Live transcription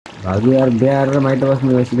भाउजू यार बिहा गरेर माइत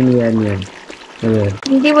बस्नु बसी पनि यार नि यार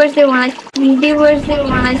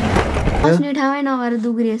बस्ने ठाउँै नभएर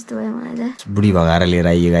दुग्री यस्तो भयो मलाई त। बुढी भगाएर लिएर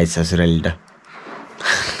आइयो गाइस ससुराली त।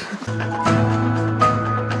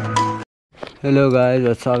 Hello guys,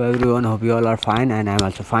 what's up everyone? Hope you all are fine and I'm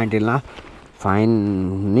also fine till now. Fine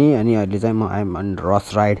नि अनि अहिले चाहिँ म आइम अन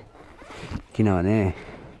रस राइड किनभने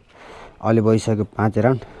अहिले भइसक्यो 5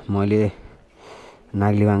 राउन्ड। मैले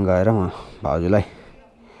नागलीबाङ गएर म भाउजूलाई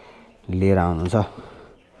लिएर आउनु छ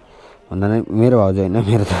भन्दा नै मेरो भाउजू हैन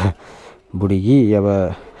मेरो त बुढी कि अब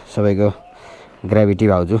सबैको ग्राभिटी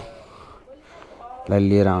भाउजूलाई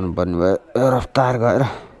लिएर आउनु पर्ने भयो रफ्तार गएर।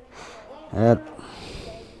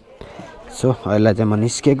 सो अहिले चाहिँ म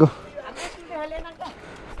निस्केको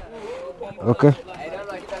ओके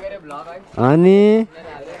अनि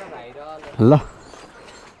ल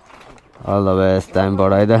अल द बेस्ट टाइम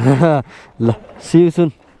बढाइदा ल सी यु सुन।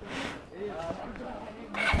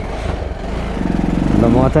 ल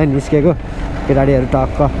म चाहिँ निस्केको केटाडीहरू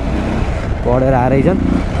टक्क पढेर आएछन्।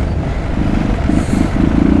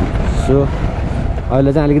 सो अहिले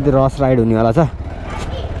चाहिँ अलिकति रस राइड हुनेवाला छ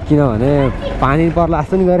किनभने पानी पर्ला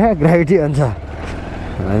जस्तो नि गरे ग्राभिटी हुन्छ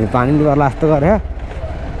अनि पानी पर्ला जस्तो गरे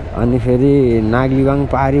अनि फेरि नागलीबाङ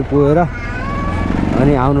पारी पुगेर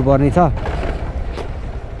अनि आउनु पर्ने छ।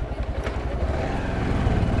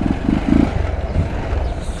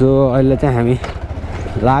 सो अहिले चाहिँ हामी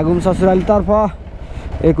लागौँ ससुरालीतर्फ।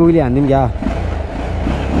 एक उहिले हान्दिउँ क्या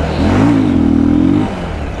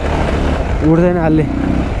उठ्दैन अलि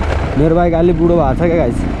मेरो बाइक अलि बुढो भएको छ क्या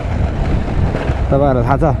गाइस तपाईँहरूलाई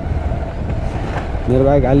थाहा छ मेरो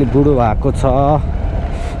बाइक अलि बुढो भएको छ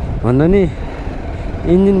भन्दा नि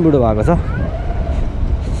इन्जिन बुढो भएको छ।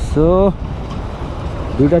 सो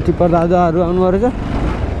दुईटा टिप्पर दाजुहरू आउनु रहेछ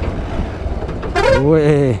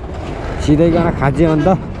ओए सिधै गएर खाँच्यो भने त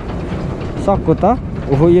सक्को त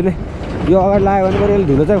ओहो यसले यो अगाडि लाग्यो भने पनि यसले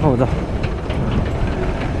धुलो चाहिँ खुवाउँछ।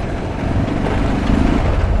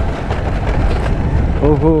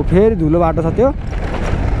 ओहो फेरि धुलो बाटो छ त्यो।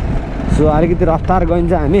 सो अलिकति रफ्तार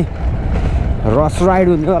गइन्छ हामी रस राइड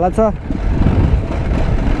हुनेवाला छ।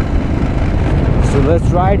 सो लेट्स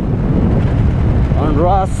राइड अन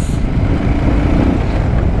रस।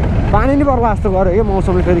 पानी नि पर्ला जस्तो गर्यो क्या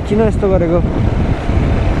मौसमले फेरि किन यस्तो गरेको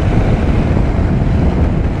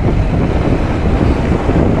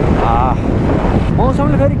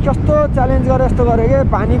मौसमले फेरि कस्तो च्यालेन्ज गरे जस्तो गर्यो कि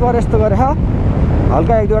पानी परे जस्तो गरे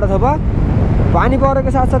हल्का एक दुईवटा थोपा पानी परेको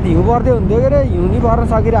साथसाथ हिउँ पर्दै हुन्थ्यो के अरे हिउँ नि पर्न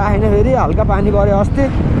सकिरहेको छैन फेरि हल्का पानी पऱ्यो अस्ति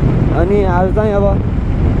अनि आज चाहिँ अब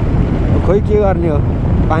खोइ के गर्ने हो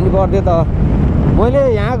पानी पर्दियो त मैले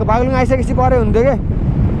यहाँ बागलुङ आइसकेपछि परे हुन्थ्यो कि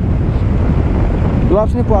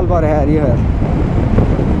ग्लोभ्स नि पल पऱ्यो यार यो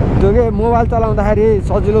त्यो के मोबाइल चलाउँदाखेरि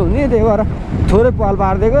सजिलो हुने त्यही भएर थोरै पल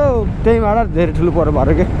पारिदिएको त्यहीँबाट धेरै ठुलो पऱ्यो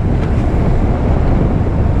भएर के।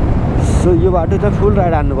 सो यो बाटो चाहिँ फुल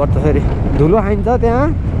राइड हान्नुपर्छ फेरि धुलो खाइन्छ त्यहाँ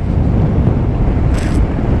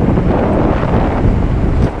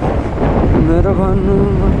मेरो भन्नु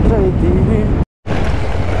मात्रै तिमी।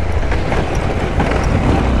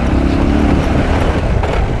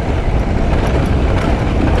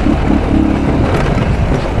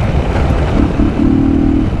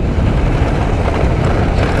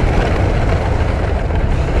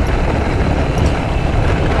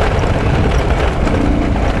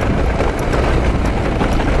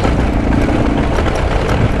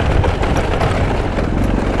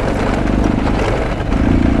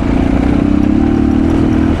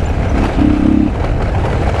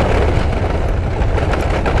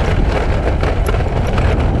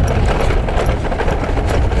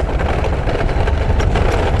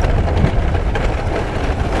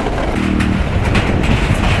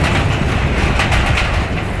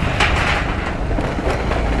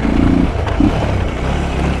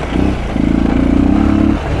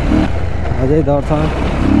 अझै डर छ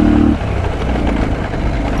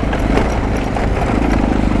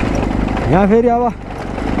यहाँ फेरि अब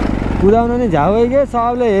कुदाउन नि झ्याउ के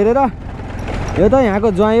सबले हेरेर यो त यहाँको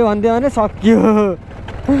ज्वाइँ भन्थ्यो भने सकियो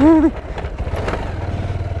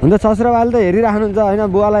हुन्छ। ससुराबाले त हेरिराख्नुहुन्छ होइन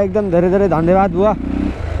बुवालाई एकदम धेरै धेरै धन्यवाद बुवा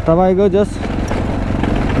तपाईँको जस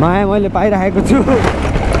माया मैले पाइराखेको छु।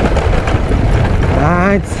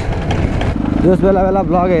 जस बेला बेला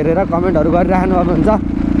ब्लग हेरेर कमेन्टहरू गरिराख्नु भएको हुन्छ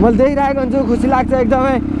मैले देखिरहेको हुन्छु खुसी लाग्छ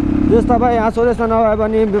एकदमै। जस तपाईँ यहाँ स्वदेशमा नभए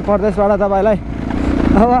पनि परदेशबाट तपाईँलाई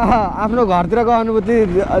अब आफ्नो घरतिरको अनुभूति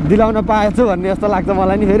दिलाउन पाएछु भन्ने जस्तो लाग्छ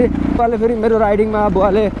मलाई नि। फेरि बुवाले फेरि मेरो राइडिङमा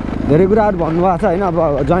बुवाले धेरै कुराहरू भन्नुभएको छ होइन अब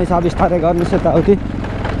ज्वाइँ साहब बिस्तारै गर्नुहोस् यताउति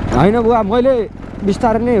होइन बुवा मैले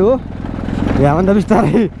बिस्तारै नै हो यहाँभन्दा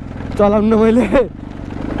बिस्तारै चलाउनु मैले।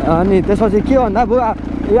 अनि त्यसपछि के भन्दा बुवा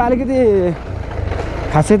यो अलिकति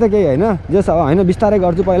खासै त केही होइन जस अब होइन बिस्तारै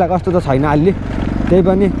गर्छु पहिला कस्तो त छैन अलि त्यही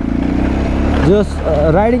पनि जस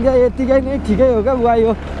राइडिङ चाहिँ यतिकै नै ठिकै हो क्या बुवा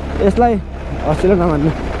यो यसलाई हस्पिटल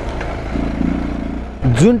नमान्नु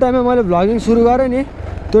जुन टाइममा मैले भ्लगिङ सुरु गरेँ नि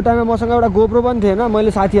त्यो टाइममा मसँग एउटा गोप्रो पनि थिएन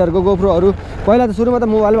मैले साथीहरूको गोप्रोहरू पहिला त सुरुमा त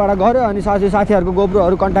मोबाइलबाट गऱ्यो अनि साथीहरूको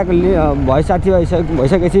गोप्रोहरू कन्ट्याक्ट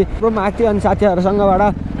भइसकेपछि गोप्रो मागेको थिएँ अनि साथीहरूसँगबाट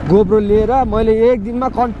गोप्रो लिएर मैले एक दिनमा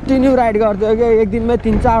कन्टिन्यू राइड गर्थेँ कि एक दिनमै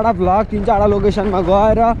 3-4वटा भ्लग 3-4वटा लोकेसनमा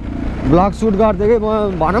गएर भ्लग सुट गर्थेँ कि म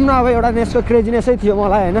भनौँ न अब एउटा नेसको क्रेजिनेसै थियो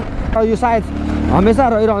मलाई होइन यो सायद हमेसा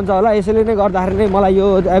रहिरहन्छ होला यसैले नै गर्दाखेरि नै मलाई यो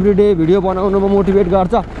एभ्रिडे भिडियो बनाउनुमा मोटिभेट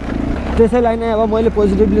गर्छ त्यसैलाई नै अब मैले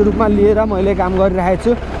पोजिटिभली रूपमा लिएर मैले काम गरिरहेको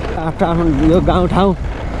छु आफ्नो यो गाउँठाउँ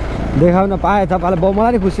देखाउन पाएँ तपाईँलाई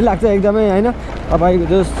मलाई नि खुसी लाग्छ एकदमै होइन तपाईँको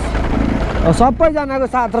जो सबैजनाको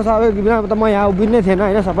साथ र सबै बिना त म यहाँ उभिन्नै थिएन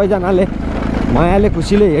होइन सबैजनाले मायाले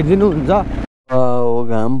खुसीले हेरिदिनुहुन्छ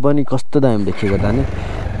घाम पनि कस्तो दामी देखेको त नि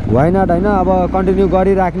वाइ नट होइन अब कन्टिन्यू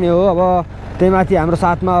गरिराख्ने हो अब त्यही माथि हाम्रो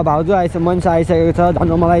साथमा भाउजू मान्छे आइसकेको छ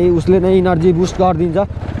झन् मलाई उसले नै इनर्जी बुस्ट गरिदिन्छ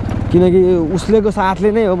किनकि उसलेको साथले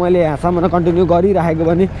नै हो मैले यहाँसम्म कन्टिन्यू गरिराखेको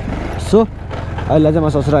पनि सो अहिले चाहिँ म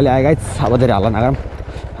ससुराली आएँ गाइस अब धेरै हल्ला नगरौँ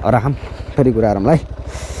राखौँ फेरि कुरा गरौँलाई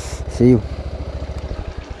सी यू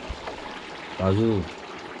भाउजू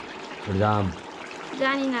जाम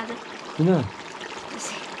किन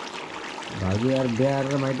भाउजू यार बिहा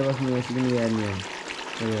र माइत बस्नु यस्तो पनि बिहा नि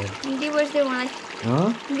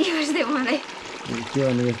के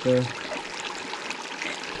भन्नु यस्तो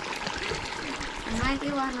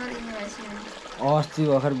अस्ति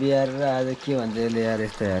भर्खर बिहा र आज के भन्छ यसले यार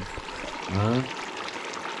यस्तो यार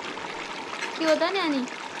के हो त नि अनि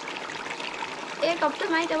एक हप्ता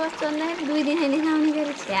माइत बस्छ भन्दा 2 दिन आउने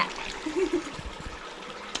गरे छ्या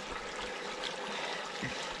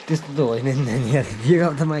त्यस्तो त होइन नि नानी यार एक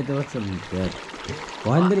हप्ता माइत बस्छ यार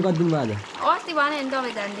भएन त कति दिन भयो आज अस्ति भने नि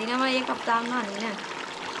तपाईँ जान्दिनँ म एक हप्ता आउनु होइन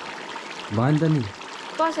भएन त नि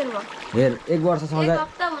कसरी भयो हेर 1 वर्षसम्म एक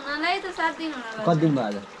हप्ता हुनलाई त 7 दिन हुन लाग्छ कति दिन भयो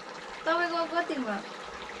आज तपाईँको कति दिन भयो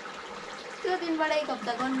त्यो दिनबाट एक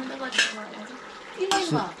हप्ता गर्नु त कति दिन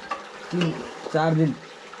भयो 4 दिन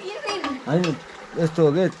होइन यस्तो हो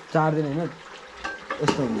कि 4 दिन होइन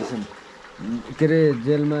यस्तो हुँदैछ के अरे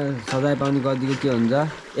जेलमा सजाय पाउने कतिको के हुन्छ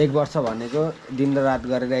 1 वर्ष भनेको दिन र रात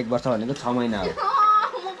गरेर 1 वर्ष भनेको 6 महिना हो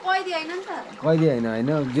कैदी होइन नि त कैदी होइन होइन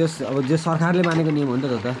अब जो सरकारले मानेको नियम हो नि त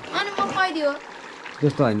त्यो त अनि म कैदी हो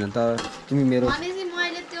त्यस्तो होइन त तिमी मेरो भनेपछि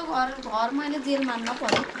मैले त्यो घर मैले जेल मान्न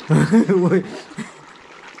पर्यो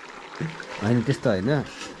होइन त्यस्तो होइन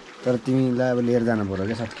तर तिमीलाई अब लिएर जानु पर्यो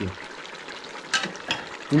क्या सक्यो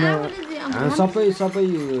तिमी सबै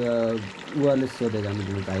उहाँले सोधेको हामी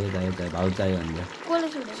तिमी चाहियो भाउ चाहियो भनेर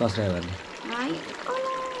सब्सक्राइबरले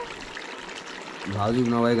भाउजू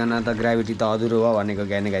नभइकन त ग्राभिटी त अधुरो भयो भनेको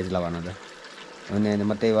ज्ञानी गाइजलाई भन त अनि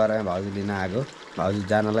म त्यही भएर भाउजू लिन आएको भाउजू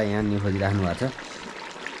जानलाई यहाँ नि खोजिराख्नु भएको छ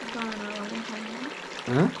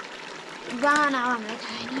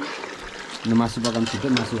मासु पकाउनु छिटो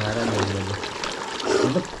मासु खाएर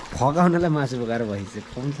अन्त फकाउनलाई मासु पकाएर भइसक्यो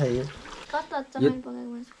कम छ यो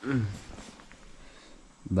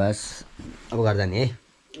बस अब घर जाने है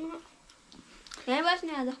यहीँ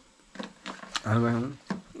बस्ने आज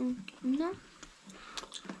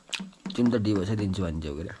तिमी त डिभोर्स दिन्छु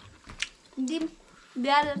भन्छौ क्या दिम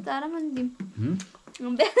बिहा दर्ता र पनि दिम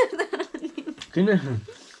किन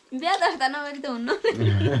बिहा दर्ता नगरी त हुन्न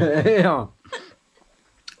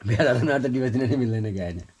बिहा दर्ता नगरी त डिभोर्स दिन नै मिल्दैन क्या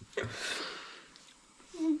होइन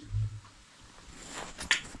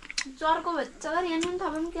चर्को भएर हेर्नु नि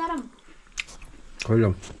थपौँ क्यारम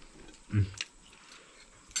खोइलौँ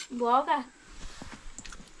भयो का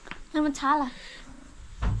छाला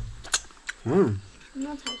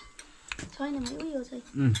नछाला छैन भाइ उयो चाहिँ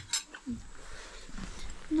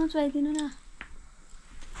नचुहाइदिनु न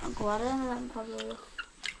घर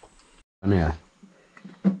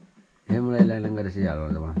हे मलाई लाइलाङ गरेर चाहिँ हाल्नु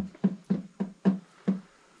त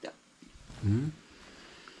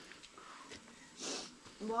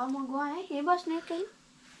भयो म गएँ है यहीँ बस्ने केही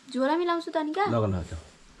झोला मिलाउँछु त नि क्या लगन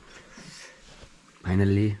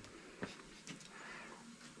फाइनल्ली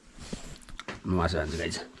मासु हान्छु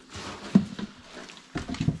गाइस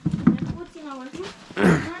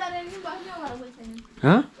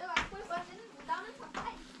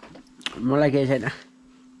मलाई केही छैन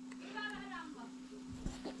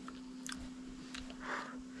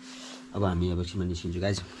अब हामी अब सीमा निस्किन्छु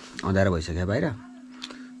गाइस अँध्यारो भइसक्यो बाहिर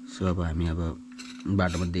सो अब हामी अब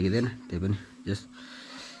बाटोमा देखिँदैन त्यही पनि जस्ट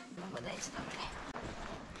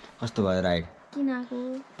कस्तो भयो राइड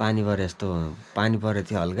पानी पऱ्यो यस्तो पानी परेको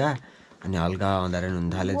थियो हल्का अनि हल्का अँध्यारो हुन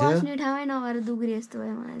थालेको थियो बस्ने ठाउँै नभएर दुग्री यस्तो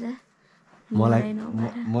भयो मलाई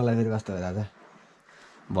मलाई फेरि कस्तो भयो दादा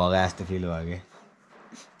भगा जस्तो फिल भयो कि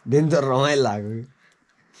डेन्जर रमाइलो लाग्यो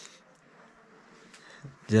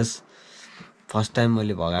जस्ट फर्स्ट टाइम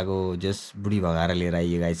मैले भगाएको जस्ट बुढी भगाएर लिएर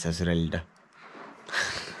आइयो गाइस ससुराली त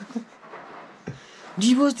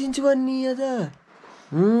डिभोर्स दिन्छु भन्ने यहाँ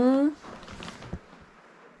त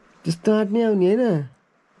त्यस्तो आँट्ने आउने होइन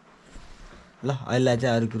ल अहिले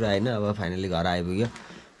चाहिँ अरू कुरा होइन अब फाइनली घर आइपुग्यो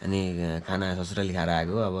अनि खाना ससुराली खाएर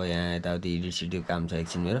आएको अब यहाँ यताउति एडिट सिडिट काम छ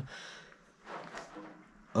एकछिन मेरो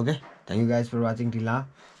okay thank you guys for watching till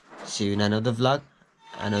now see you in another vlog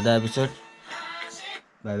another episode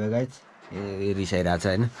by by guys रिसाइरहेको छ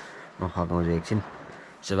होइन म फकाउँछु एकछिन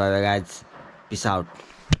so by by guys piece out